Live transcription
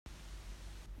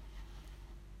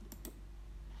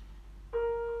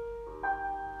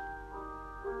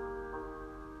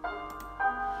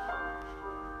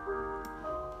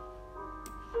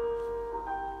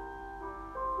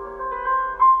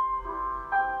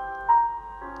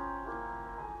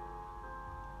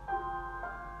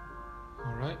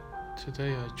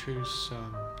Today I choose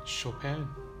Chopin.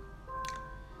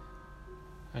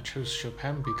 I chose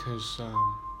Chopin because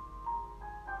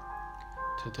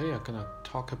today I'm gonna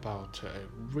talk about a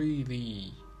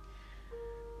really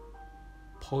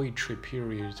poetry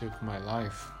period of my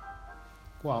life.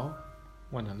 Well,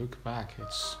 when I look back,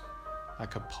 it's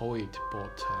like a poet,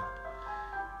 but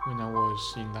when I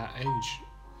was in that age,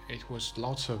 it was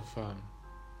lots of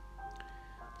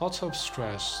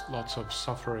stress, lots of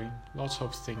suffering, lots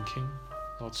of thinking,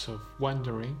 lots of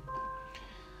wondering.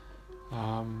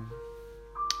 So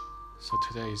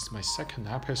today is my second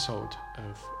episode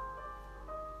of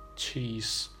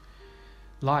Qi's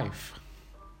life.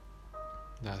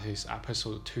 That is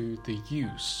episode 2, The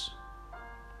Use.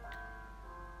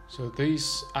 So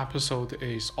this episode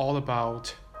is all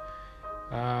about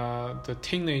the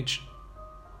teenage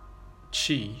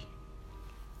Qi,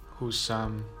 who's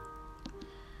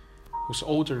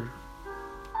older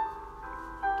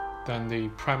than the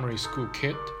primary school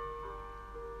kid,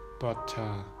 but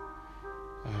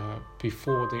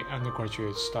before the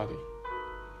undergraduate study.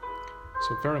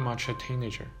 So very much a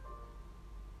teenager.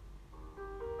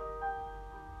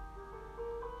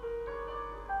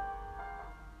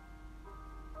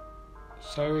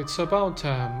 So it's about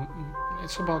 10,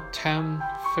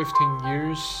 15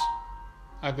 years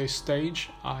at this stage.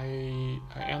 I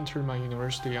entered my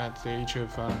university at the age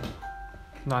of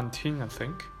 19, I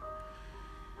think.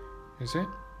 Is it?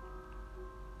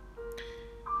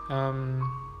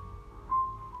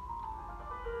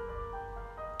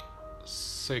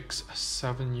 6,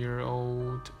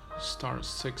 7-year-old starts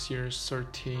 6 years,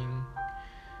 13,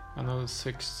 another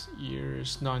 6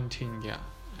 years, 19. Yeah,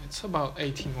 it's about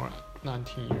 18 or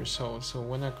 19 years old. So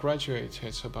when I graduate,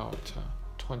 it's about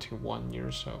 21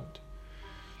 years old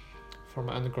for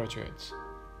my undergraduates.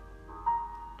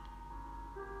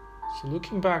 So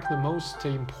looking back, the most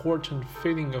important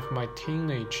feeling of my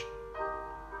teenage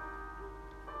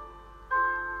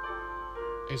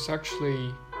is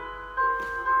actually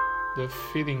the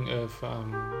feeling of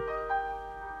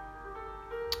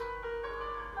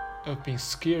being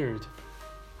scared.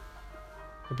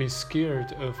 Of being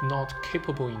scared of not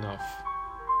capable enough,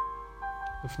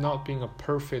 of not being a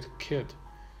perfect kid,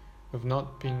 of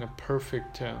not being a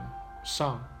perfect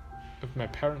son of my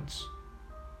parents.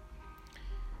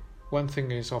 One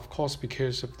thing is, of course,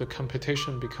 because of the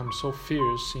competition becomes so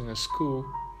fierce in a school.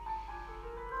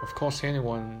 Of course,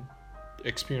 anyone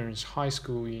experience high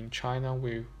school in China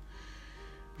will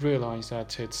realize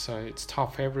that it's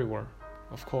tough everywhere.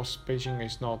 Of course, Beijing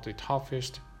is not the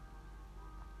toughest,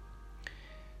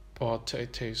 but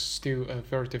it is still a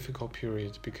very difficult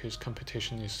period because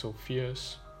competition is so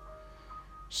fierce.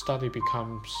 Study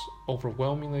becomes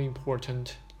overwhelmingly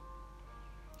important.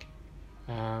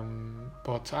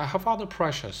 But I have other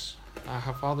pressures. I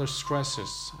have other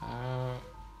stresses.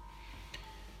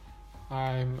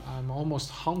 I'm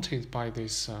almost haunted by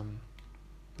this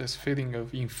feeling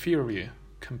of inferior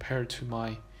compared to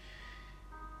my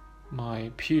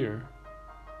peer,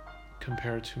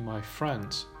 compared to my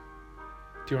friends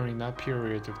during that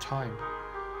period of time.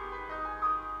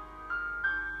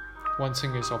 One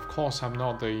thing is, of course, I'm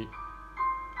not the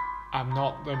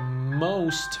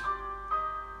most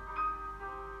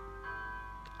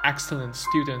excellent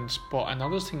student, but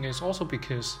another thing is also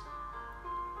because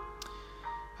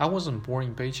I wasn't born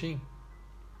in Beijing.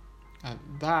 And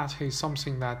that is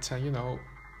something that,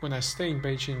 when I stay in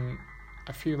Beijing,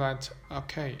 I feel that,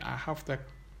 okay, I have that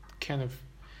kind of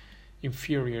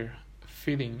inferior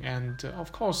feeling. And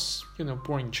of course,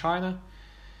 born in China,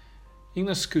 in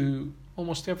the school,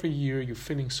 almost every year you're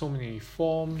filling so many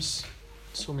forms,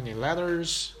 so many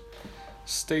letters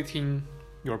stating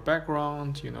your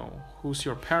background, who's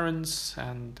your parents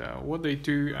and what they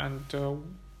do and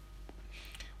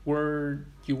where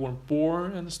you were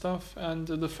born and stuff. And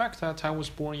the fact that I was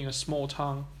born in a small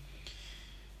town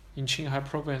in Qinghai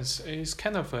province is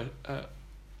kind of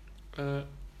a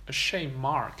shame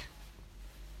mark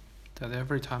that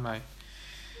every time I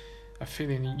fill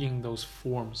in those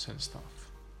forms and stuff.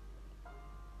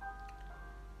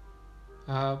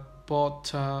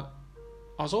 But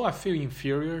although I feel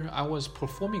inferior, I was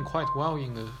performing quite well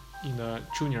in the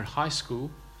junior high school.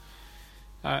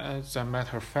 As a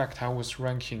matter of fact, I was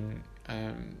ranking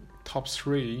top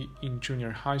 3 in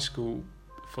junior high school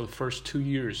for the first 2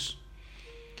 years.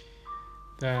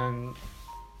 Then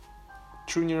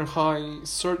junior high,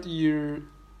 3rd year,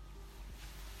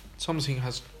 something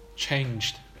has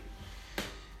changed.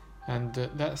 And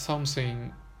that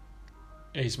something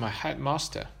is my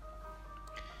headmaster.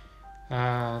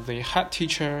 The head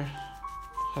teacher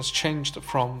has changed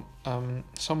from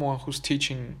someone who's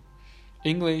teaching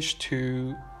English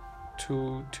to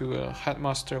to a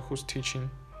headmaster who's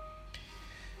teaching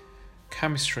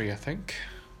chemistry, I think.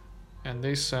 And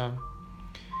this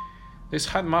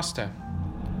headmaster,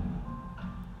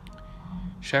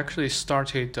 she actually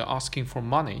started asking for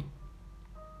money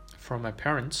from my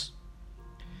parents,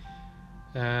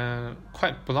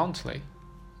 quite bluntly,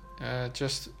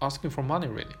 just asking for money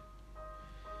really.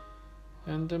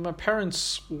 And my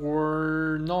parents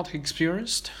were not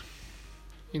experienced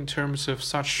in terms of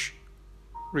such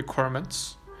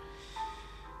requirements.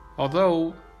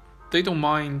 Although they don't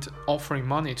mind offering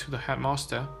money to the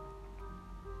headmaster,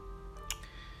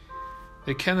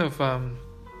 they kind of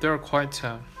they're quite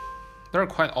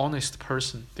honest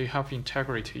person. They have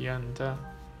integrity, and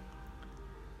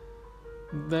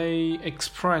they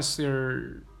express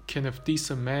their kind of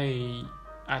dismay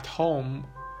at home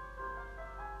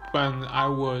when I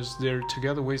was there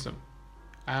together with them.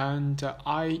 And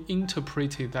I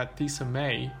interpreted that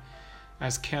dismay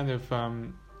as kind of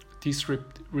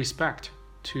disrespect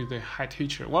to the head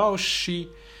teacher. Well,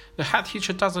 the head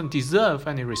teacher doesn't deserve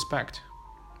any respect.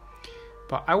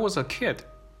 But I was a kid.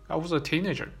 I was a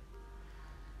teenager.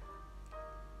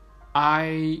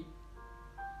 I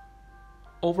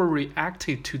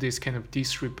overreacted to this kind of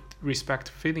disrespect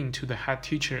feeling to the head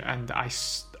teacher, and I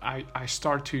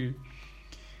start to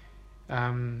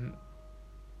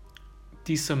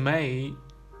dismay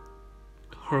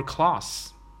her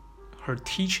class, her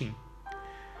teaching.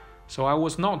 So I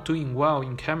was not doing well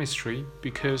in chemistry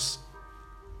because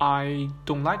I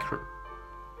don't like her.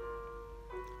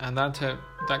 And that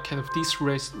kind of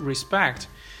disrespect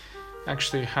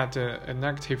actually had a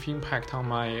negative impact on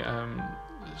my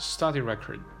study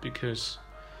record, because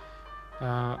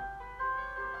I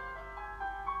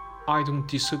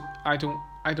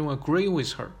don't agree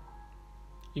with her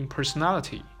in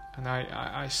personality, and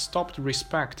I stopped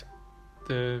respect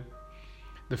the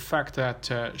fact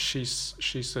that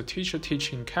she's a teacher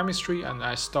teaching chemistry, and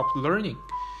I stopped learning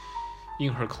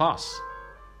in her class.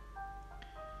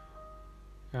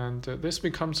 And this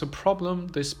becomes a problem.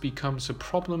 This becomes a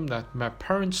problem that my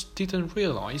parents didn't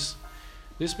realize.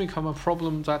 This becomes a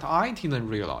problem that I didn't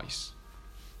realize.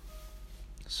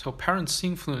 So parents'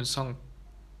 influence on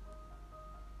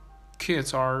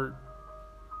kids are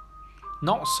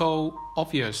not so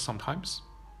obvious sometimes.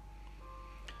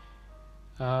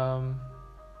 And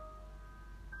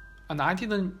I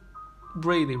didn't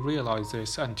really realize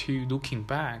this until looking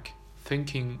back,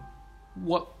 thinking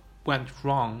what went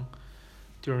wrong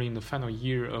during the final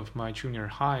year of my junior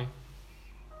high.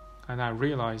 And I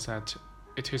realized that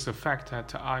it is the fact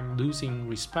that I'm losing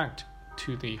respect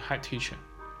to the head teacher.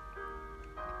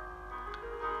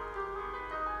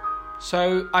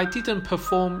 So I didn't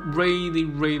perform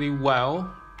really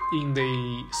well in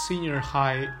the senior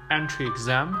high entry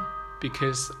exam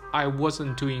because I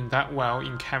wasn't doing that well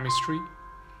in chemistry.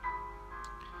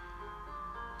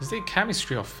 Is it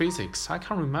chemistry or physics? I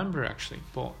can't remember actually.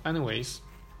 But anyways,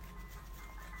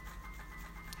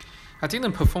 I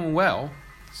didn't perform well,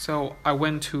 so I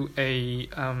went to a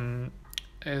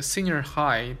senior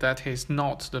high that is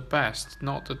not the best,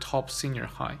 not the top senior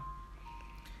high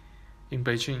in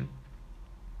Beijing.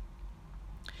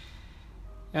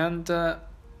 And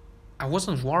I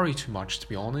wasn't worried too much, to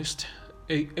be honest.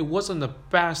 It wasn't the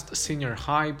best senior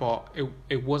high, but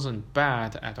it wasn't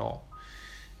bad at all.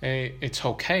 It's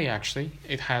okay, actually.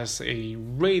 It has a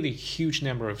really huge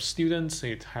number of students.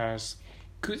 It has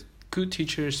good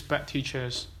teachers, bad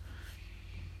teachers.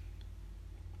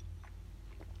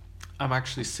 I'm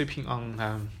actually sipping on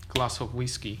a glass of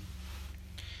whiskey.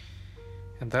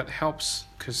 And that helps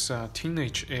because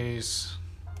teenage is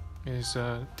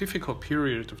a difficult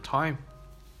period of time.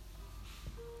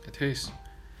 It is.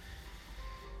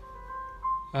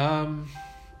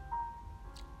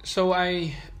 So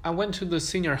I went to the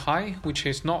senior high, which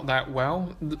is not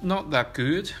that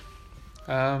good,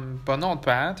 but not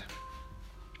bad.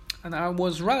 And I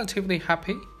was relatively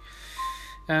happy.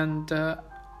 And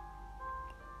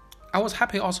I was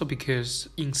happy also because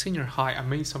in senior high, I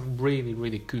made some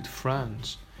really good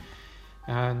friends.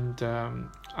 And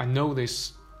I know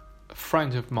this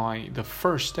friend of mine, the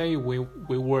first day we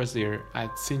were there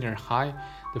at senior high,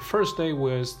 the first day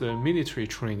was the military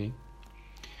training.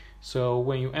 So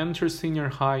when you enter senior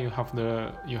high, you have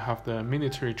the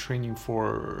military training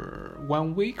for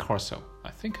 1 week or so. I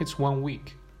think it's 1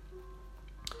 week.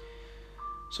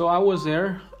 So I was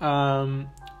there,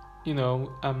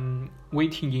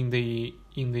 waiting in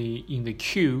the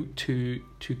queue to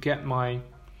get my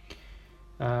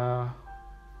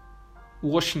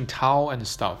washing towel and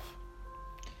stuff.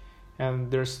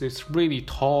 And there's this really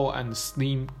tall and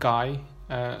slim guy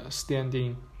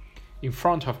standing in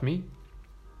front of me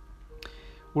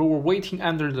we were waiting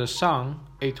under the sun.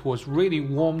 It was really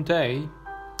warm day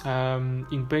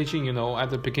in Beijing, at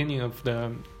the beginning of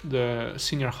the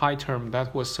senior high term.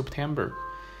 That was September.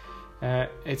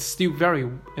 It's still very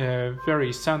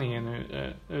very sunny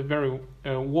and very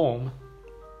warm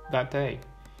that day.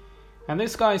 And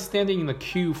this guy is standing in the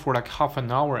queue for like half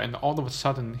an hour, and all of a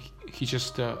sudden he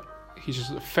just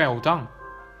fell down.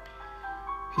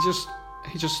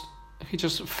 He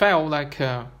just fell like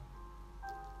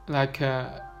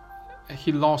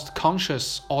he lost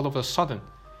conscious all of a sudden.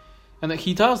 And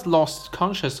he does lost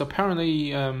conscious.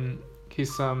 Apparently,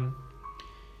 he's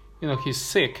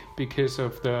sick because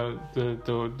of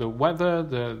the weather,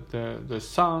 the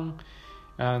sun,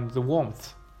 and the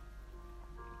warmth.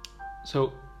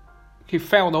 So he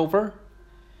fell over.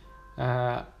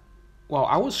 I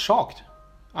was shocked.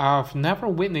 I've never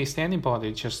witnessed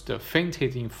anybody just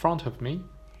fainted in front of me,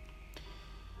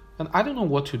 and I don't know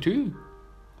what to do.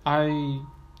 I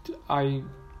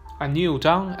kneel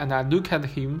down and I look at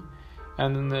him,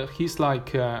 and he's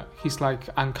like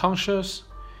unconscious,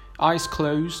 eyes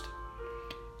closed,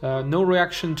 no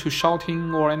reaction to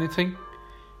shouting or anything,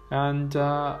 and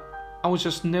I was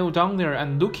just kneel down there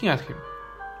and looking at him.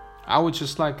 I was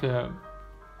just like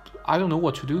I don't know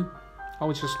what to do. I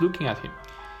was just looking at him,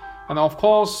 and of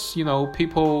course,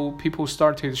 people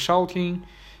started shouting.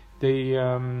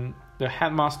 The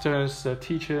headmasters, the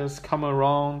teachers come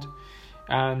around,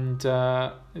 and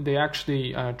they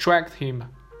actually dragged him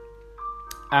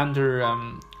under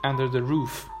the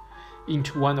roof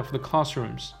into one of the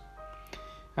classrooms.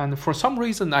 And for some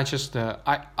reason, I just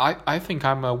I think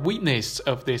I'm a witness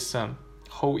of this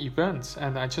whole event,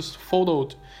 and I just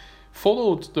followed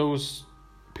those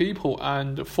people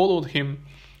and followed him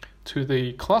to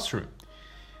the classroom.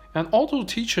 And all those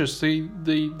teachers, they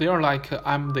are like,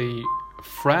 I'm the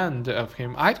friend of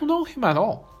him. I don't know him at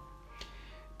all,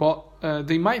 but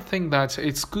they might think that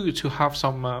it's good to have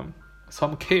some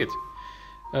kid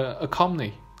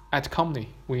accompany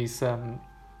with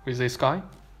this guy.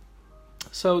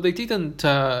 So they didn't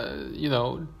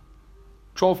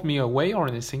drove me away or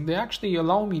anything. They actually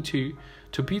allowed me to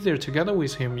be there together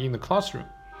with him in the classroom.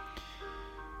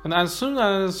 And as soon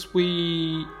as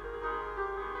we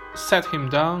sat him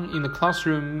down in the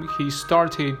classroom, he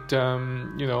started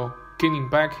getting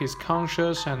back his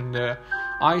conscious and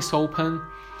eyes open.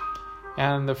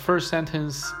 And the first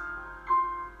sentence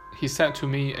he said to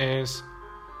me is,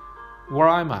 "Where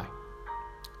am I?"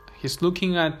 He's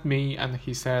looking at me and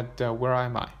he said, "Where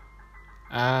am I?"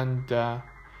 And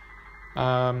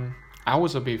I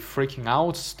was a bit freaking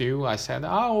out still. I said,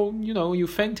 "Oh, you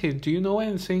fainted. Do you know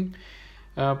anything?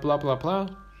 Blah, blah, blah."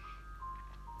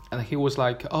 And he was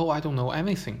like, "Oh, I don't know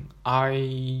anything.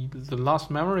 The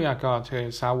last memory I got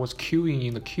is I was queuing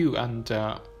in the queue, and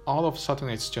all of a sudden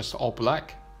it's just all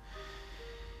black.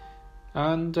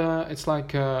 And it's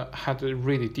like had a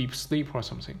really deep sleep or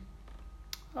something."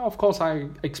 Of course, I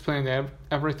explained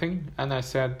everything, and I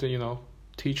said,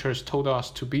 teachers told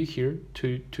us to be here,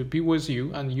 to be with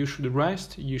you, and you should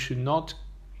rest. You should not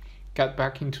get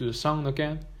back into the sun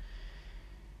again.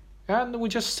 And we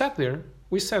just sat there.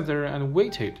 We sat there and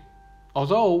waited.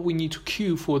 Although we need to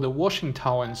queue for the washing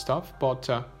towel and stuff, but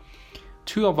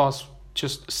two of us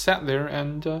just sat there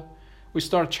and we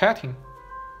started chatting.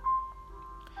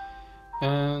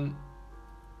 And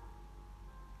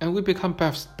we become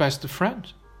best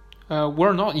friends.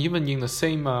 We're not even in the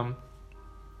same,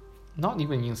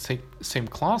 same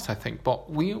class, I think, but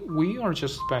we are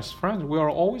just best friends. We are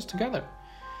always together.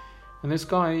 And this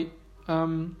guy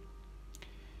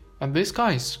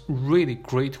is really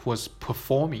great. Was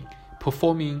performing,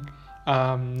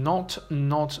 not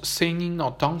singing,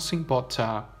 not dancing, but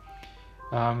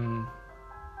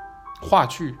话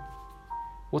剧.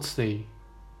 What's the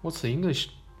English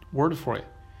word for it?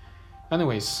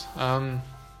 Anyways,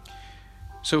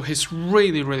 so he's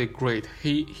really, really great.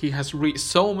 He has read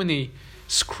so many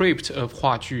scripts of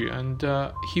话剧, and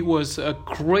he was a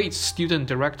great student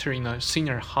director in a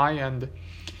senior high, and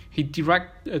he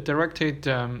directed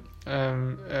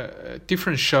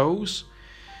different shows.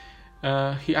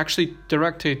 He actually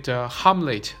directed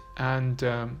Hamlet and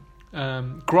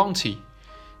Grunty,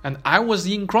 and I was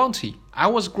in Grunty. I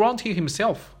was Grunty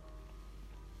himself,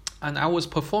 and I was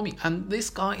performing. And this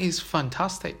guy is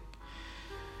fantastic.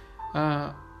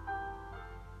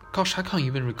 Gosh, I can't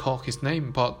even recall his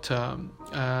name, but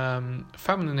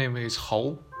family name is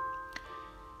Hou.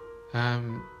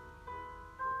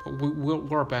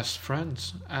 We're best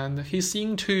friends, and he's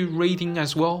into reading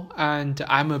as well, and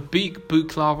I'm a big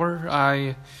book lover.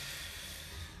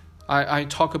 I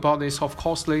talk about this, of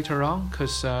course, later on,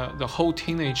 because the whole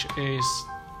teenage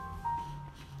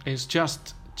is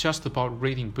just just about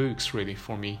reading books really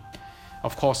for me.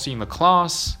 Of course in the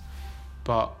class,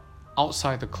 but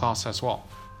outside the class as well.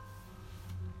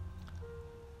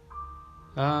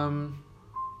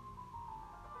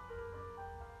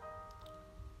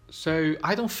 So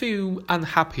I don't feel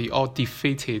unhappy or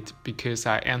defeated because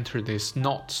I entered this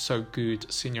not so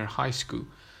good senior high school.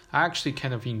 I actually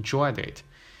kind of enjoyed it.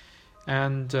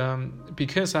 And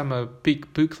because I'm a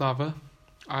big book lover,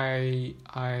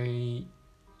 I'm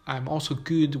also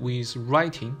good with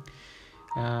writing.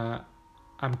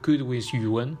 I'm good with 语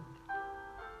文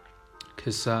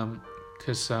because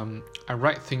I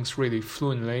write things really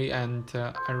fluently, and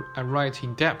I write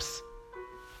in depth.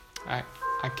 I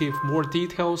give more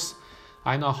details.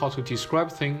 I know how to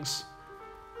describe things,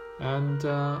 and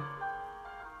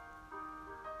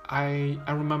I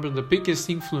remember the biggest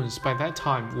influence by that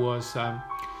time was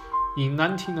in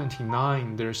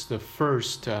 1999. There's the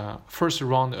first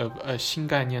round of a 新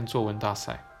概念作文大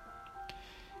赛.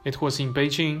 It was in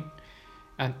Beijing,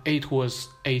 and it was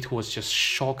just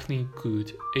shockingly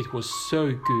good. It was so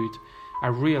good. I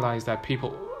realized that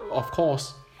people, of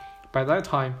course, by that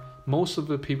time, most of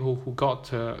the people who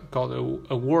got a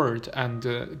award and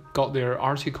got their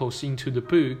articles into the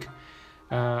book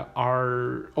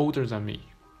are older than me.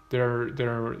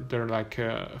 They're like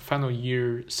final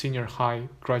year senior high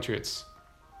graduates,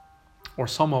 or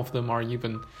some of them are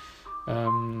even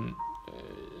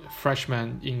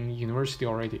freshmen in university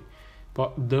already.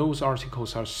 But those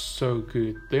articles are so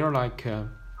good. They're like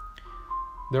a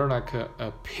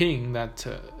pin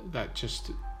that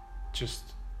just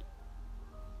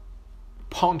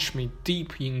punch me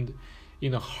deep in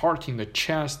the heart, in the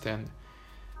chest, and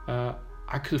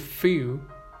I could feel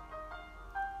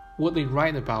what they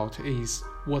write about is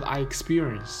what I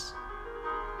experienced.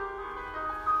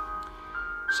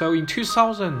 So in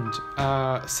 2000,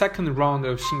 second round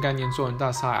of 新概念作文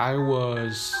大赛, I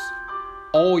was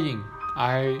all in.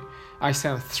 I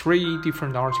sent 3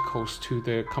 different articles to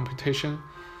the competition,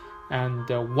 and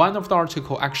one of the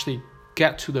article actually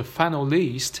get to the final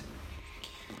list.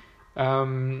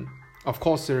 Of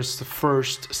course, there's the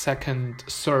first, second,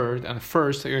 third, and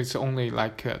first is only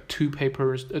like 2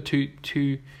 papers,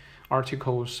 two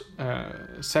articles.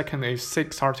 Second is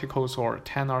 6 articles or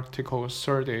 10 articles.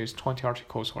 Third is 20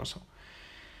 articles or so.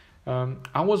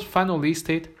 I was final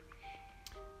listed,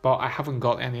 but I haven't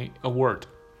got any award.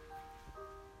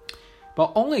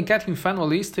 But only getting final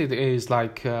listed is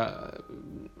like,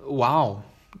 wow.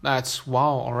 That's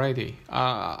wow already.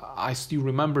 I still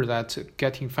remember that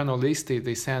getting final listed,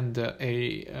 they send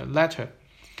a letter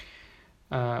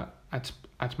at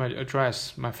my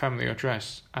address, my family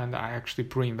address, and I actually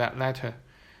bring that letter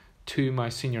to my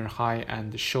senior high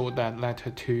and show that letter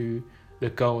to the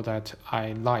girl that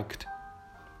I liked.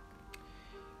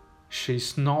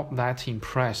 She's not that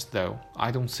impressed though.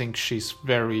 I don't think she's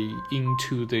very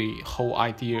into the whole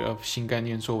idea of 新概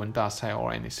念作文大赛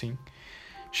or anything.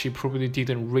 She probably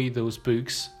didn't read those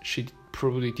books. She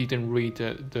probably didn't read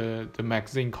the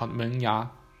magazine called 萌芽.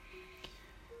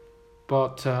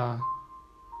 But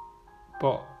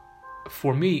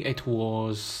for me, it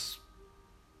was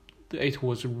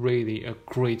really a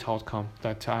great outcome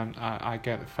that time I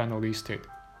get final listed.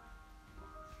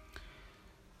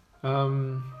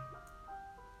 And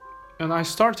I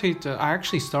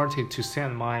actually started to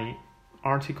send my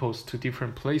articles to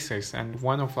different places, and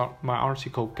one of my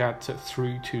article got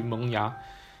through to 萌芽.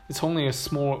 It's only a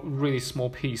really small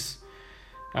piece,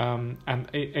 and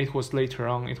it was later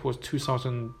on. It was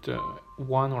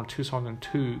 2001 or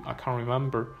 2002. I can't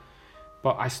remember,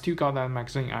 but I still got that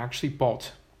magazine. I actually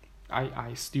bought.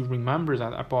 I still remember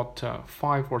that I bought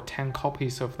 5 or 10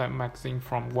 copies of that magazine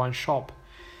from one shop,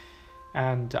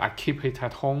 and I keep it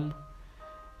at home.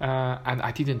 And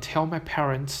I didn't tell my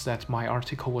parents that my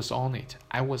article was on it.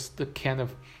 I was kind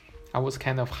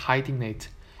of hiding it,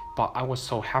 but I was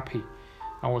so happy.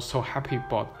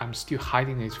 But I'm still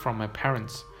hiding it from my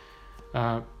parents,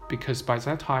 because by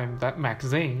that time, that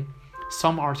magazine,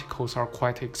 some articles are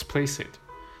quite explicit.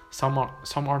 Some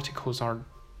articles are,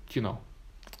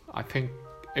 I think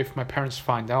if my parents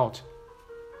find out,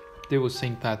 they would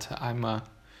think that I'm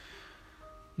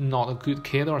not a good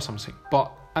kid or something.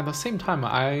 But at the same time,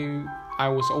 I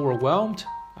was overwhelmed.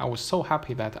 I was so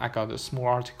happy that I got a small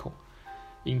article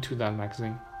into that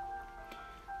magazine.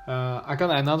 I got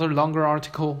another longer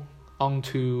article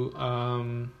onto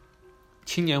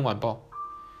青年晚报.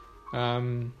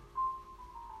 I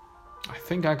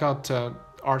think I got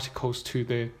articles to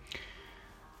the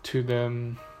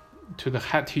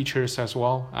head teachers as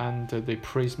well, and they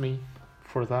praised me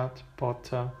for that. But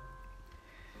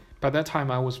by that time,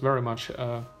 I was very much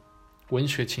文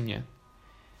学青年.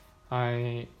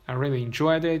 I really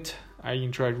enjoyed it. I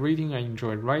enjoyed reading, I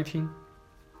enjoyed writing.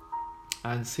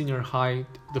 And senior high,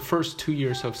 the first 2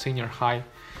 years of senior high,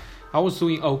 I was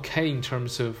doing okay in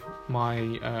terms of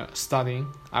my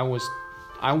studying. I was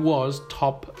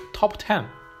top 10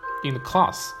 in the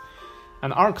class,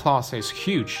 and our class is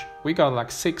huge. We got like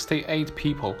 68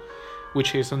 people,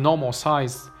 which is a normal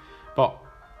size, but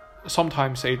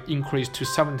sometimes it increased to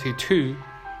 72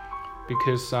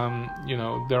 because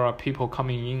there are people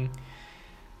coming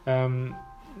in.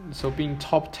 So being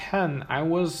top 10, I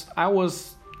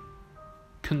was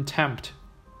contempt,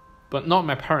 but not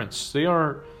my parents.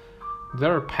 They're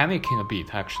panicking a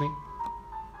bit actually,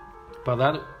 but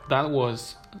that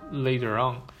was later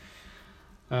on.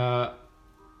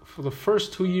 For the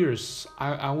first 2 years,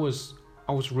 I was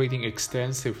reading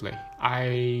extensively.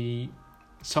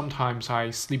 Sometimes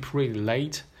I sleep really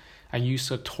late. I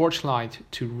use a torchlight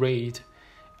to read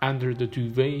under the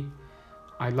duvet.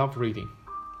 I love reading.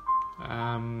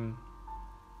 And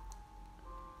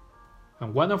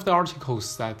one of the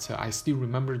articles that I still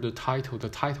remember the title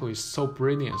is so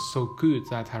brilliant, so good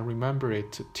that I remember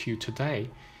it till today,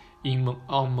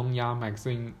 on Mengya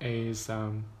magazine is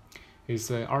an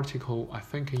article, I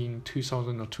think in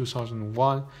 2000 or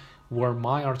 2001, where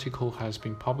my article has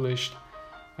been published,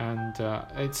 and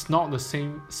it's not the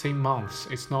same month,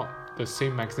 it's not the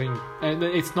same magazine, and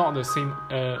it's not the same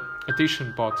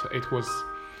edition, but it was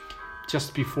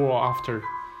just before or after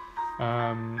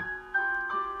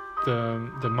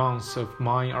the months of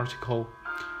my article.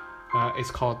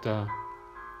 It's called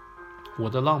我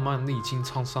的浪漫历经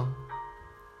沧桑.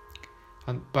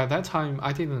 And by that time,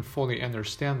 I didn't fully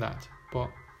understand that. But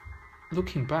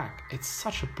looking back, it's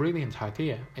such a brilliant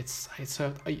idea.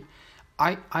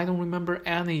 I don't remember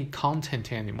any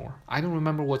content anymore. I don't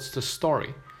remember what's the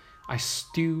story. I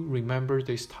still remember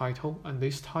this title, and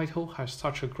this title has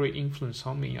such a great influence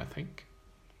on me, I think.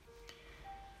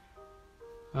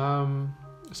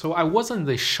 So I wasn't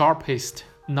the sharpest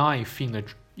knife in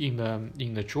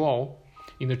the drawer.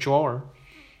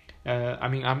 I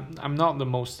mean, I'm not the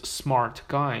most smart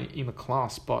guy in the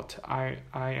class, but I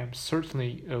am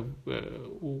certainly a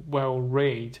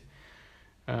well-read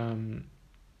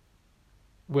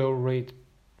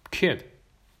kid,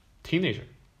 teenager.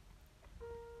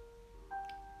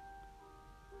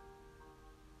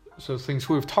 So since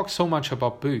we've talked so much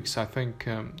about books, I think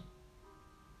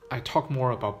I talk more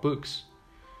about books.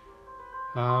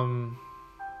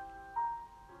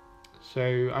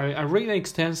 So I read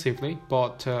extensively,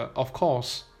 but of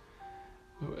course,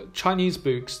 Chinese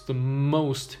books, the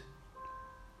most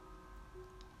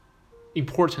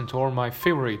important or my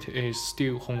favorite is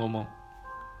still 红楼梦.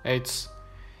 It's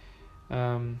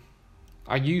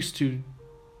I used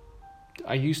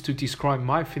to describe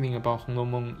my feeling about 红楼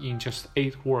梦 in just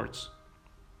 8 words,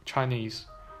 Chinese.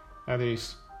 That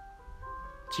is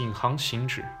锦行行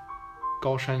止，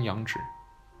高山仰止.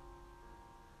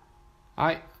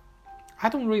 I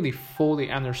don't really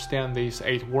fully understand these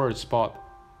 8 words, but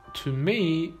to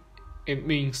me, it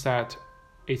means that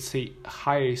it's the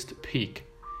highest peak.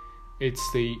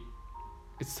 It's the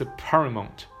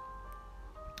paramount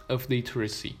of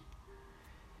literacy.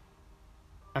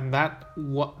 And that's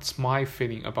what's my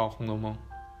feeling about 红楼梦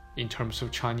in terms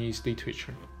of Chinese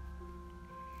literature.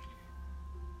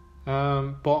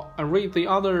 But I read the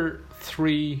other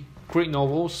 3 great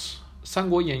novels. 三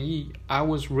国演义, I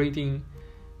was reading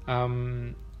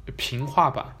平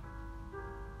话版,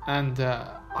 and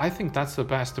I think that's the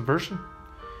best version.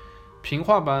 平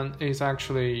话版 is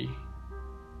actually,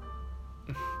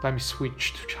 let me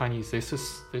switch to Chinese. This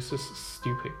is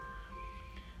stupid.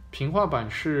 平话版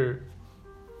是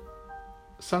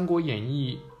三国演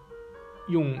义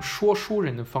用说书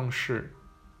人的方式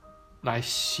来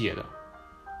写的，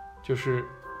就是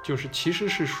其实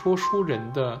是说书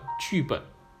人的剧本。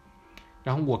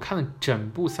然后我看的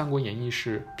整部《三国演义》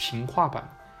是平话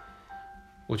版，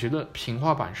我觉得平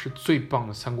话版是最棒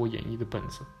的《三国演义》的本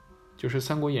子，就是《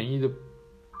三国演义》的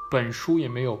本书也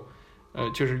没有，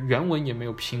就是原文也没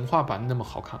有平话版那么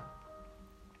好看，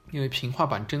因为平话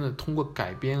版真的通过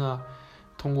改编啊，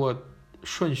通过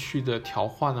顺序的调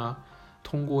换啊，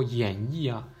通过演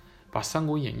绎啊，把《三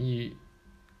国演义》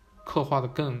刻画的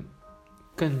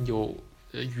更有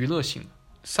娱乐性。《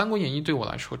三国演义》对我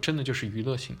来说真的就是娱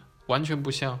乐性的。完全不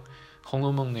像《红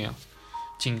楼梦》那样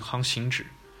锦行行止。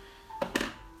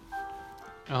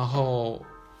然后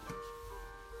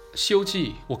《西游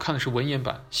记》我看的是文言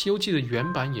版，《西游记》的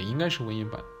原版也应该是文言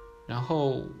版。然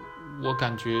后我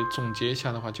感觉总结一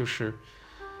下的话，就是《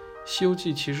西游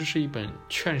记》其实是一本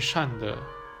劝善的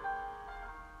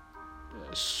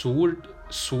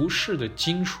俗世的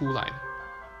经书来的，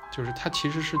就是它其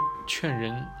实是劝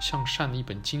人向善的一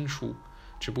本经书，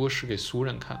只不过是给俗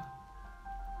人看的。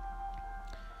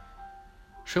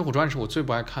水浒传是我最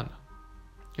不爱看的，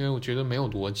因为我觉得没有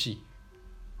逻辑，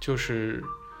就是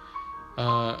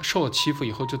受了欺负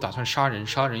以后就打算杀人，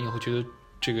杀人以后觉得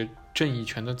这个正义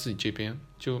全在自己这边，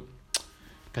就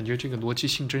感觉这个逻辑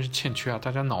性真是欠缺啊，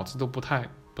大家脑子都不太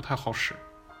好使。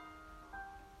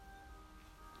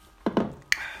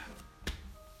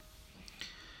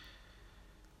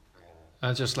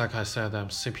Just like I said,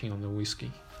 I'm sipping on the whiskey.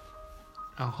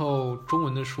 然后中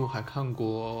文的书还看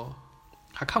过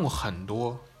很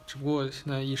多，只不过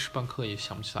现在一时半刻也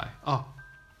想不起来啊。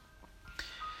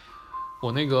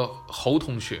我那个侯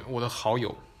同学，我的好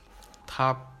友，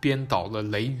他编导了《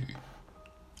雷雨》，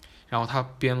然后他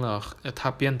编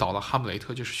导了《哈姆雷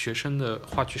特》，就是学生的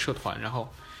话剧社团，然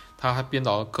后他还编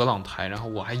导了《葛朗台》，然后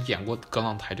我还演过葛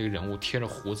朗台这个人物，贴着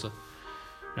胡子，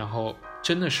然后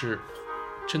真的是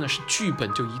剧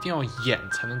本就一定要演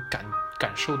才能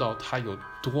感受到它有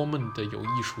多么的有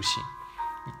艺术性，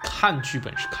你看剧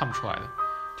本是看不出来的，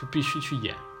就必须去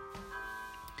演。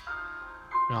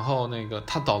然后那个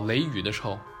他导《雷雨》的时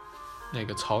候，那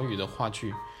个曹禺的话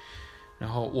剧，然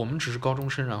后我们只是高中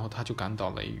生，然后他就敢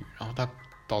导《雷雨》，然后他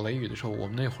导《雷雨》的时候，我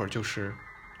们那会儿就是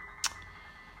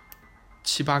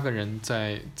7、8个人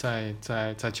在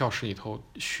教室里头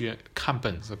看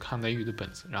本子，看《雷雨》的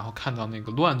本子，然后看到那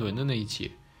个乱伦的那一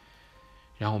节，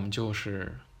然后我们就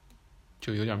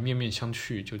有点面面相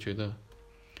觑，就觉得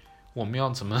我们要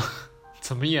怎么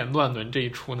演乱伦这一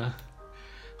出呢？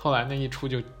后来那一出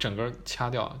就整个掐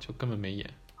掉了，就根本没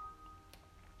演。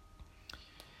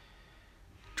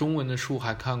中文的书还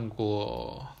有看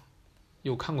过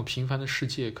《平凡的世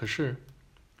界》，可是《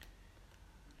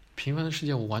平凡的世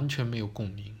界》我完全没有共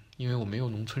鸣，因为我没有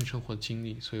农村生活经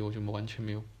历，所以我就完全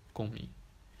没有共鸣。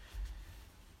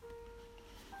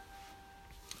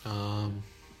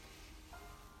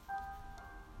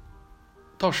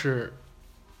倒是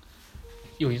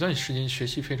有一段时间学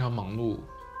习非常忙碌，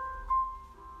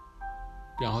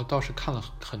然后倒是看了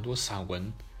很多散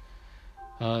文，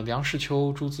梁实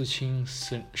秋、朱自清、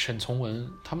沈从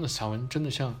文，他们的散文真的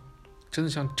像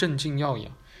镇静药一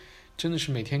样，真的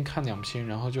是每天看2篇，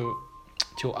然后就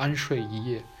安睡一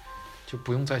夜，就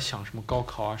不用再想什么高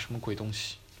考啊什么鬼东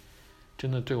西。真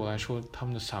的对我来说，他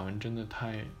们的散文真的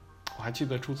我还记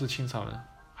得朱自清散文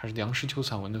还是梁实秋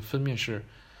散文的封面是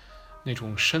那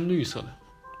种深绿色的，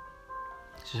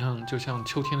就像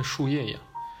秋天的树叶一样，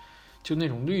就那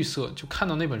种绿色，就看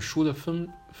到那本书的封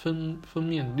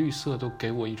面绿色都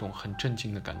给我一种很震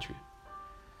惊的感觉。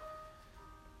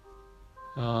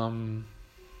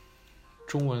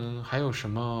中文还有什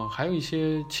么？还有一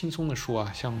些轻松的书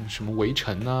啊，像什么《围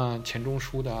城》啊、钱钟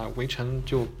书的《围城》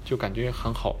就感觉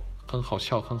很好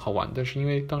笑，很好玩。但是因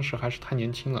为当时还是太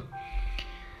年轻了，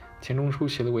钱钟书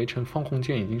写的《围城》，方鸿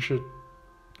渐已经是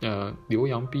留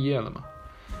洋毕业了嘛，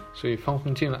所以方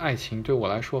鸿渐的爱情对我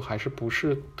来说还是不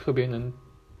是特别能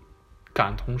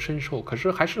感同身受，可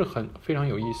是还是非常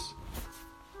有意思。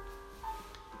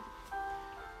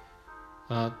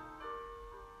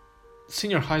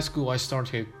Senior high school, I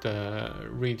started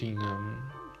reading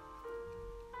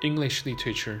English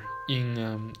literature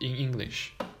in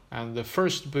English, and the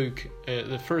first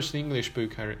English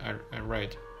book I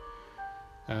read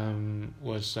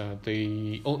was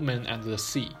The Old Man and the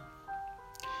Sea.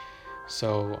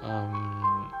 So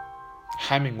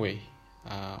Hemingway,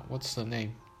 what's the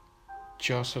name?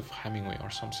 Joseph Hemingway or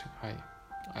something.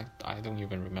 I don't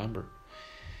even remember.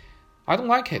 I don't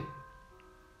like it.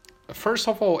 First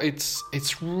of all, it's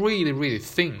really, really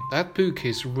thin. That book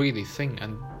is really thin,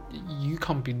 and you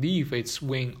can't believe it's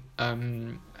win the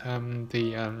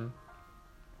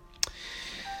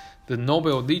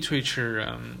Nobel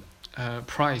Literature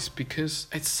prize, because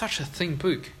it's such a thin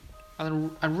book.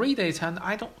 And I read it and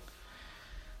I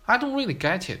don't really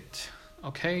get it.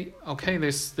 Okay,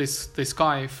 this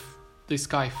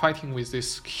guy fighting with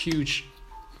this huge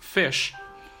fish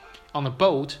on a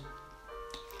boat.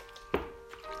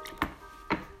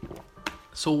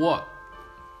 So what?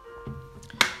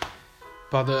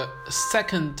 But the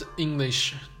second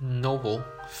English novel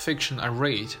fiction I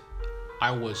read,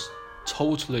 I was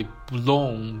totally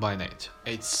blown by it.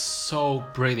 It's so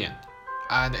brilliant.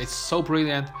 And it's so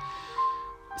brilliant.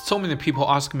 So many people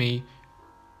ask me,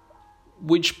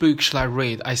 which book should I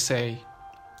read? I say,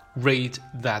 read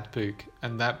that book.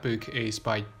 And that book is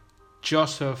by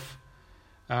Joseph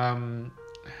Heller.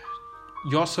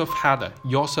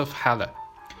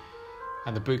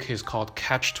 And the book is called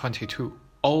Catch-22.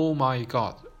 Oh my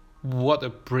God, what a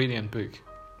brilliant book.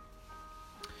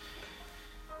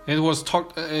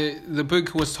 The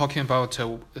book was talking about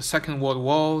the Second World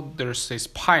War. There's this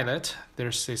pilot.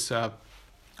 There's this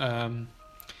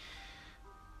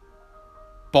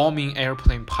bombing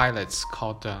airplane pilots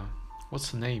called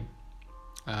what's the name?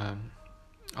 I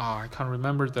can't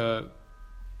remember the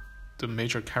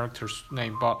major character's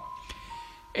name, but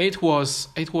it was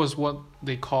what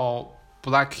they call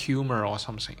black humor or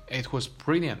something. It was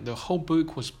brilliant. The whole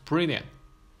book was brilliant.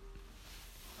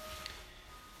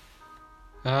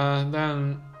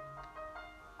 Then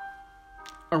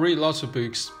I read lots of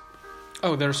books.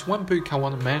 Oh, there's one book I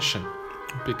want to mention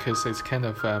because it's kind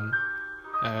of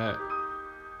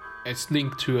it's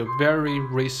linked to a very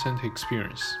recent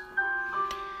experience.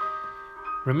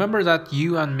 Remember that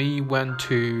you and me went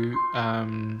to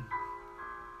the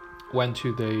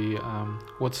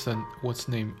what's the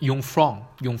name? Yongfrong,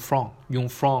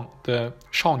 the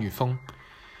少女峰.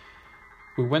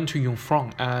 We went to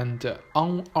Yongfrong, and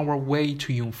on our way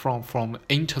to Yongfrong from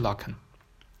Interlaken,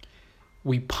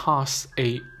 we passed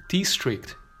a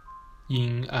district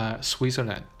in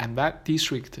Switzerland, and that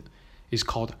district is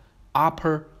called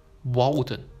Upper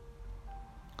Walden.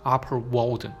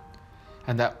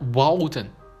 And that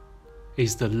Walden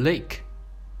is the lake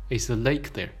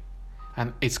there,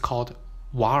 and it's called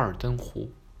瓦尔登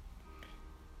湖.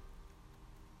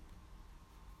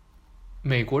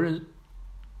 美国人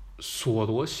索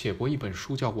罗写过一本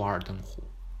书叫《瓦尔登湖》，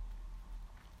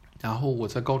然后我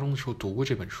在高中的时候读过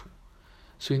这本书，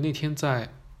所以那天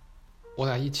我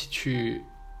俩一起去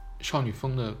少女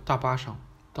峰的大巴上，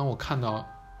当我看到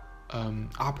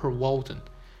Upper Walden，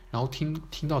 然后听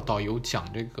到导游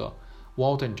讲这个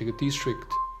Walden 这个 district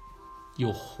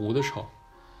有湖的时候，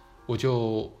我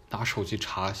就拿手机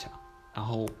查了下，然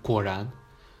后果然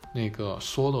那个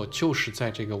索罗就是在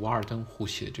这个瓦尔登湖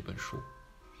写的这本书。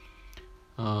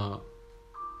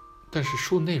但是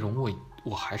书的内容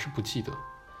我还是不记得，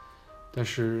但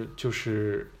是就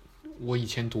是我以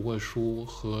前读过的书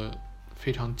和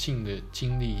非常近的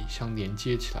经历相连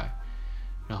接起来，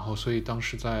然后所以当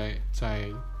时在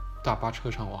大巴车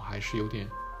上我还是有点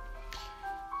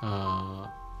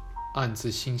暗自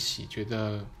欣喜，觉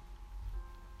得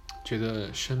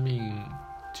生命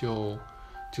就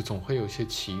总会有些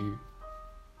奇遇。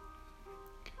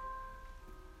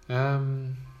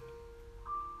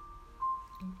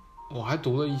我还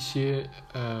读了一些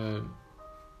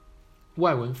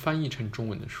外文翻译成中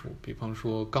文的书，比方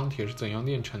说《钢铁是怎样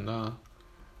炼成的》，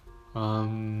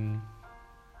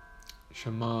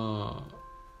什么《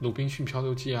鲁滨逊漂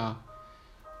流记》啊，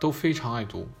都非常爱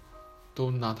读，都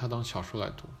拿它当小说来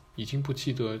读，已经不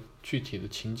记得具体的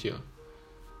情节了。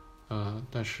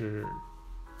但是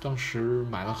当时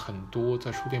买了很多，在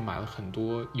书店买了很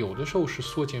多，有的时候是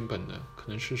缩减本的，可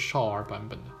能是少儿版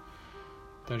本的，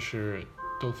但是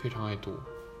都非常爱读。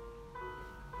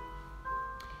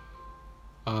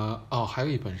还有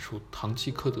一本书《堂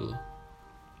吉诃德》，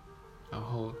然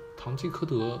后《堂吉诃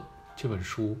德》这本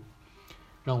书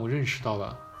让我认识到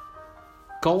了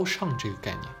高尚这个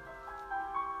概念，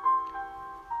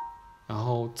然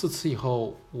后自此以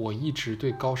后，我一直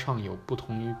对高尚有不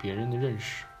同于别人的认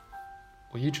识。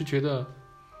我一直觉得，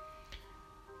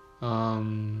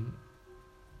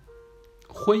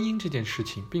婚姻这件事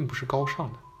情并不是高尚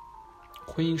的，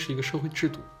婚姻是一个社会制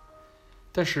度，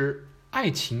但是爱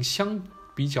情相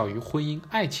比较于婚姻，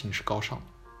爱情是高尚的。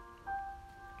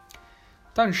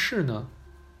但是呢，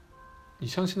你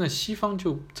像现在西方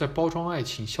就在包装爱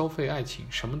情、消费爱情，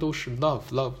什么都是 love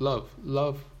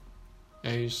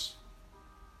is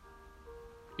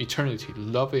eternity,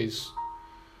 love is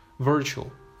virtual。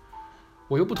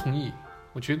我又不同意，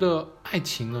我觉得爱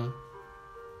情呢，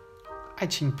爱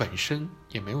情本身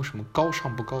也没有什么高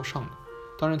尚不高尚的，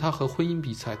当然它和婚姻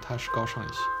比起来它是高尚一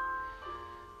些。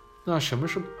那什么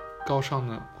是高尚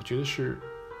呢？我觉得是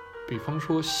比方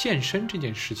说献身这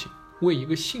件事情，为一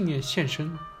个信念献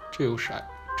身，这又是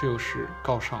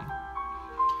高尚的。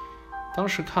当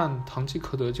时看堂吉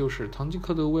诃德，就是堂吉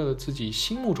诃德为了自己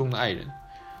心目中的爱人，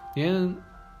连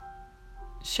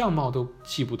相貌都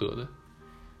记不得的，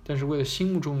但是为了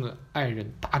心目中的爱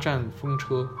人大战风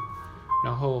车，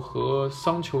然后和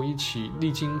桑丘一起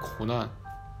历经苦难，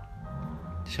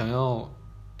想要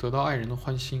得到爱人的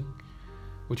欢心。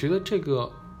我觉得这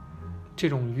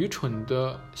种愚蠢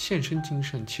的献身精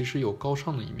神其实有高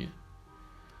尚的一面，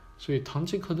所以堂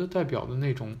吉诃德代表的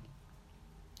那种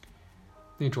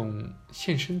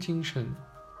献身精神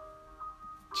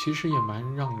其實也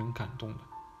蠻讓人感動的。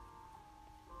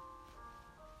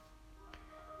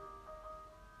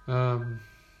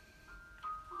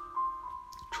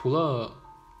除了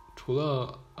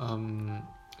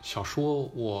小說，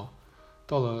我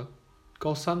到了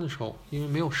高三的时候，因为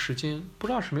没有时间，不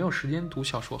知道是没有时间读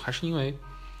小说，还是因为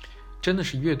真的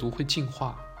是阅读会进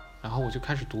化，然后我就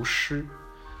开始读诗。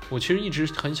我其实一直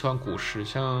很喜欢古诗，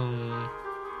像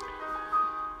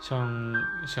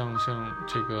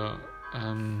这个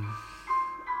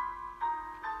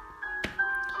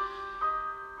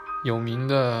有名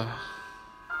的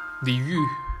李煜，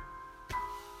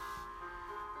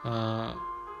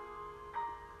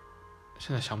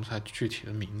现在想不起来具体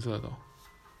的名字了都，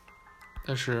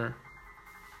但是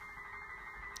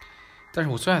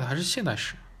我最爱的还是现代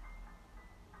诗，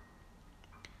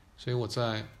所以我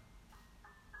在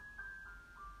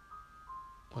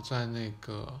那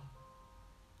个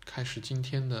开始今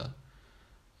天的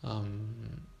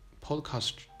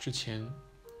podcast 之前，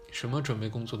什么准备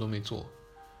工作都没做，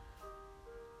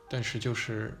但是就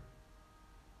是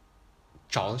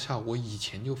找了下我以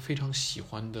前就非常喜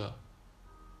欢的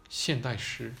现代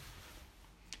诗，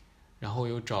然后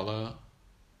又找了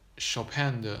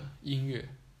Chopin 的音乐，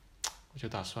我就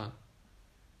打算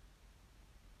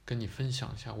跟你分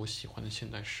享一下我喜欢的现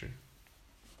代诗。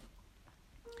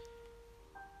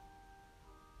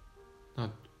那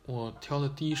我挑的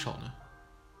第一首呢，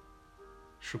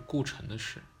是顾城的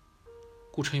诗。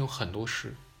顾城有很多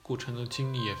诗，顾城的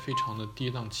经历也非常的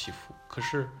跌宕起伏，可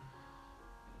是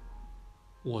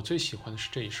我最喜欢的是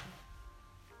这一首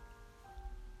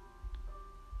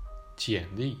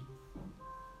简历。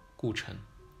顾城，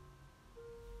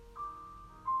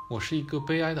我是一个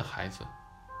悲哀的孩子，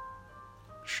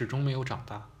始终没有长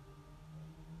大。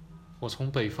我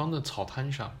从北方的草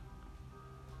滩上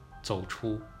走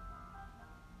出，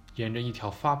沿着一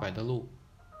条发白的路，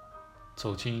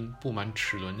走进布满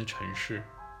齿轮的城市，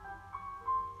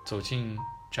走进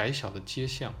窄小的街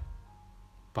巷、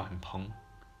板棚，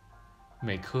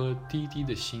每颗低低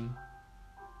的心，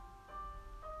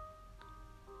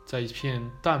在一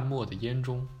片淡漠的烟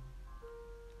中，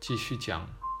继续讲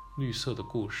绿色的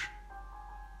故事。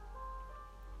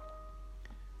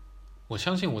我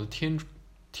相信我的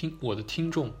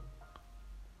听众，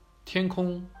天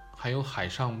空还有海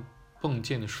上迸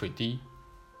溅的水滴，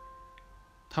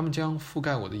它们将覆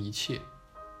盖我的一切，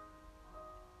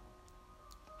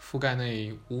覆盖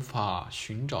那无法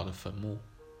寻找的坟墓。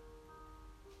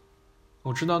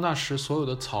我知道那时所有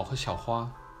的草和小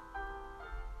花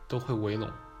都会围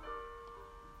拢，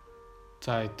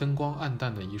在灯光暗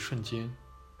淡的一瞬间，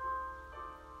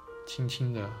轻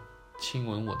轻地亲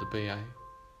吻我的悲哀。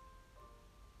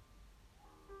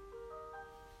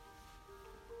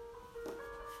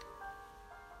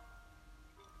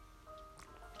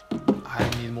I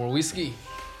need more whiskey.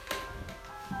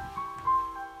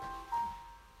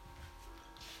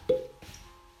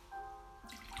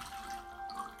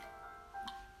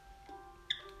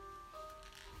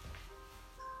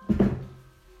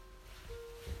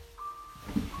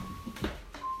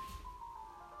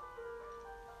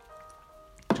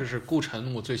 这是顾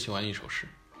城我最喜欢的一首诗。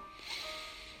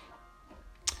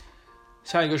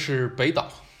下一个是北岛。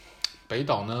北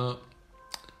岛呢，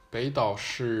北岛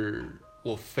是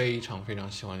我非常非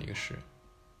常喜欢的一个诗人，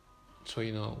所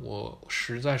以呢，我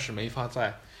实在是没法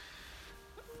在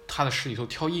他的诗里头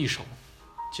挑一首，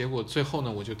结果最后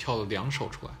呢，我就挑了2首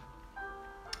出来。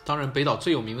当然，北岛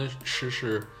最有名的诗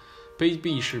是“卑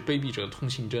鄙是卑鄙者的通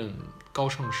行证，高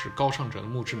尚是高尚者的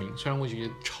墓志铭”。虽然我觉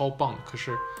得超棒，可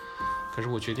是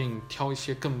我决定挑一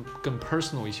些更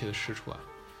personal 一些的诗出来。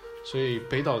所以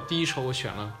北岛第一首我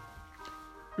选了《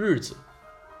日子》。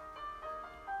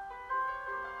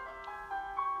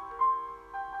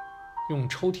用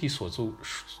抽屉锁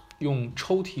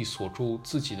住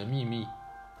自己的秘密，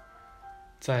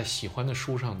在喜欢的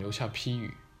书上留下批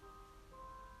语。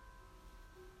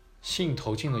信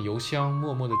投进了邮箱，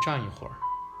默默地站一会儿。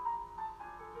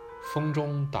风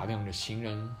中打量着行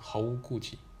人，毫无顾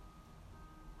忌。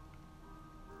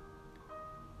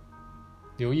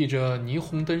留意着霓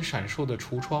虹灯闪烁的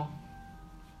橱窗，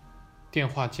电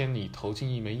话间里投进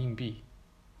1枚硬币。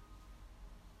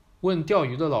问钓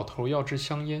鱼的老头要支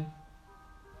香烟。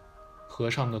河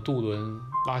上的渡轮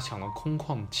拉响了空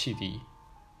旷的汽笛，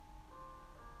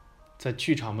在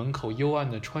剧场门口幽暗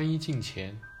的穿衣镜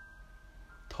前，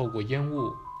透过烟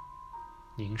雾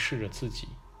凝视着自己。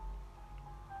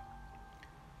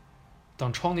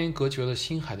当窗帘隔绝了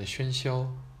星海的喧嚣，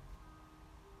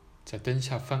在灯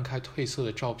下翻开褪色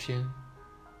的照片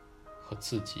和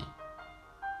自己。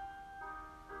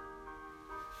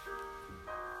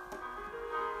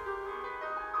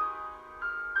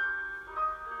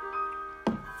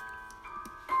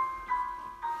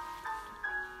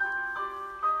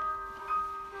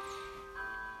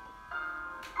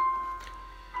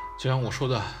就像我说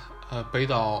的，北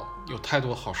岛有太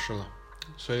多好诗了，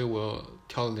所以我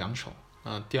挑了2首。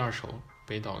第二首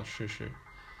北岛的诗是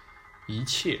一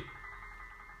切，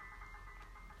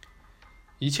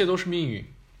一切都是命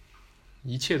运，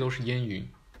一切都是烟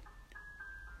云，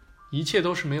一切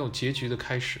都是没有结局的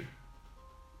开始，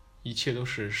一切都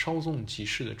是稍纵即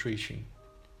逝的追寻，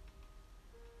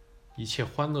一切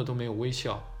欢乐都没有微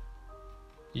笑，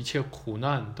一切苦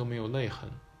难都没有泪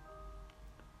痕，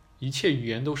一切语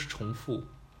言都是重复，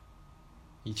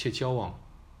一切交往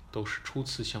都是初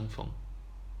次相逢，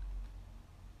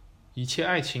一切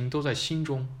爱情都在心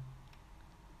中，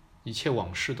一切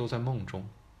往事都在梦中，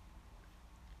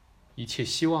一切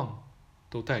希望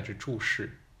都带着注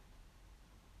视，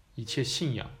一切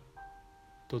信仰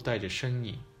都带着身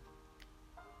影，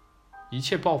一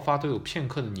切爆发都有片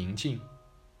刻的宁静，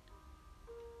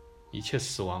一切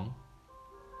死亡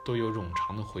都有冗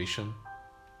长的回声。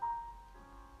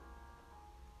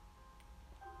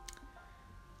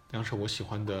两首我喜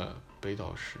欢的北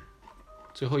岛诗。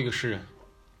最后一个诗人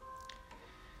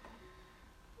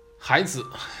海子。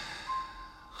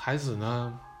海子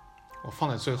呢，我放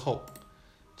在最后，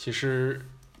其实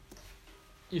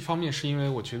一方面是因为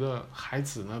我觉得海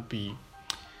子呢比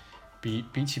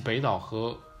起北岛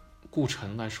和顾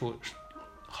城来说，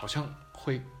好像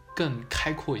会更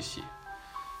开阔一些，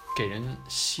给人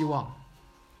希望，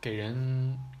给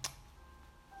人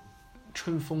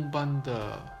春风般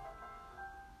的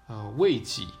慰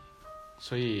藉。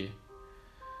所以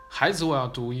孩子我要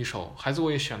读一首，孩子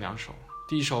我也选两首。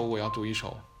第一首我要读一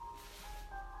首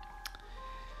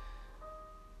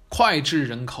脍炙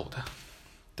人口的，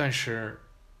但是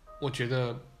我觉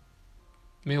得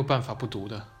没有办法不读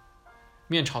的，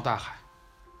面朝大海，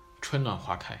春暖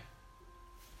花开。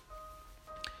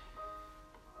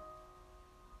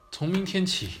从明天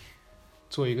起，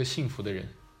做一个幸福的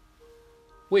人，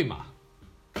喂马，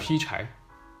劈柴，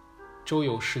周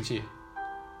游世界。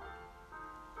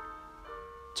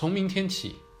从明天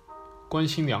起，关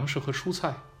心粮食和蔬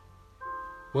菜。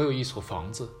我有一所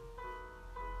房子，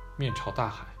面朝大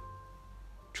海，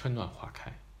春暖花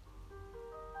开。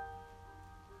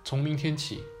从明天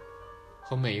起，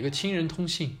和每一个亲人通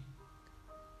信，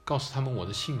告诉他们我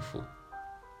的幸福。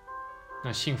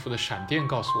那幸福的闪电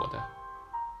告诉我的，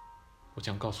我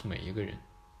将告诉每一个人。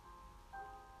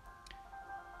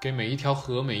给每一条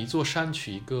河、每一座山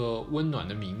取一个温暖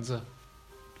的名字。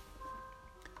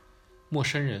陌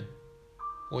生人，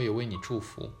我也为你祝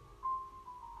福。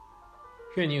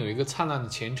愿你有一个灿烂的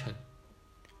前程，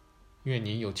愿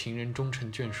你有情人终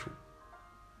成眷属，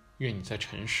愿你在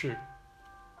尘世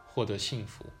获得幸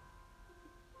福。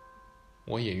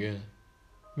我也愿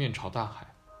面朝大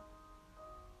海，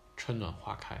春暖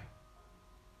花开。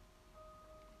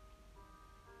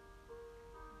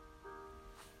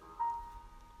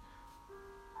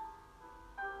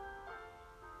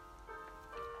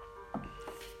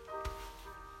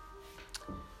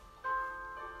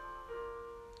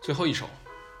最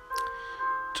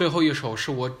后一首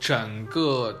是我整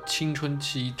个青春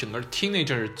期、整个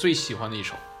teenager 最喜欢的一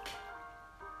首，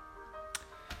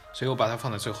所以我把它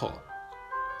放在最后了。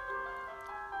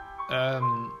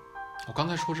我刚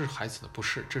才说这是海子的，不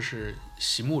是，这是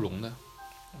席慕容的，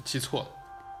记错了。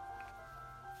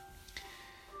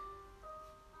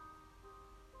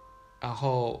然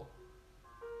后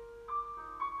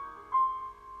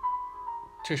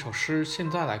这首诗现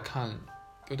在来看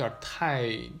有点太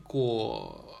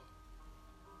过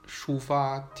抒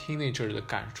发 teenager 的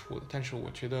感触了，但是我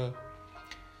觉得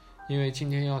因为今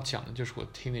天要讲的就是我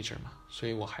teenager 嘛，所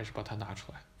以我还是把它拿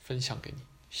出来分享给你。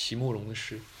席慕容的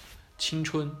诗，青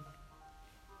春，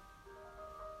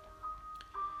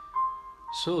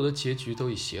所有的结局都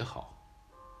已写好，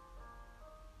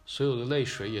所有的泪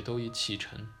水也都已启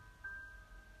程，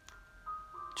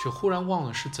却忽然忘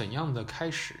了是怎样的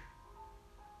开始。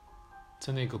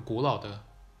在那个古老的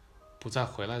不再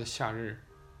回来的夏日，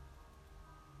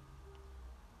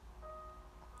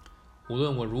无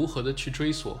论我如何的去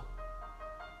追索，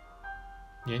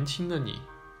年轻的你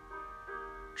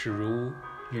只如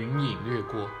云影掠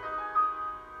过，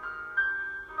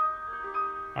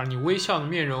而你微笑的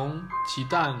面容极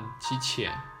淡极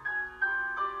浅，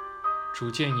逐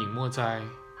渐隐没在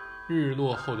日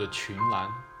落后的群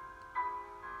岚。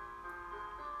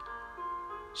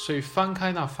遂翻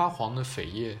开那发黄的扉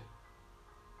页，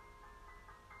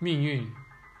命运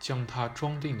将它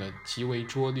装订得极为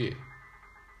拙劣。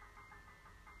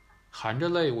含着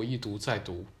泪我一读再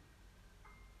读，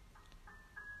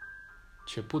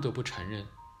却不得不承认，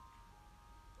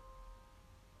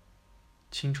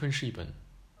青春是一本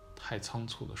太仓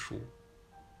促的书。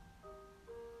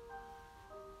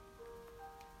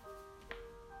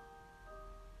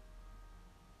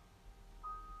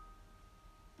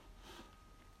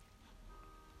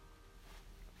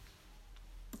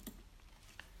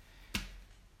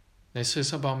This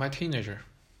is about my teenager.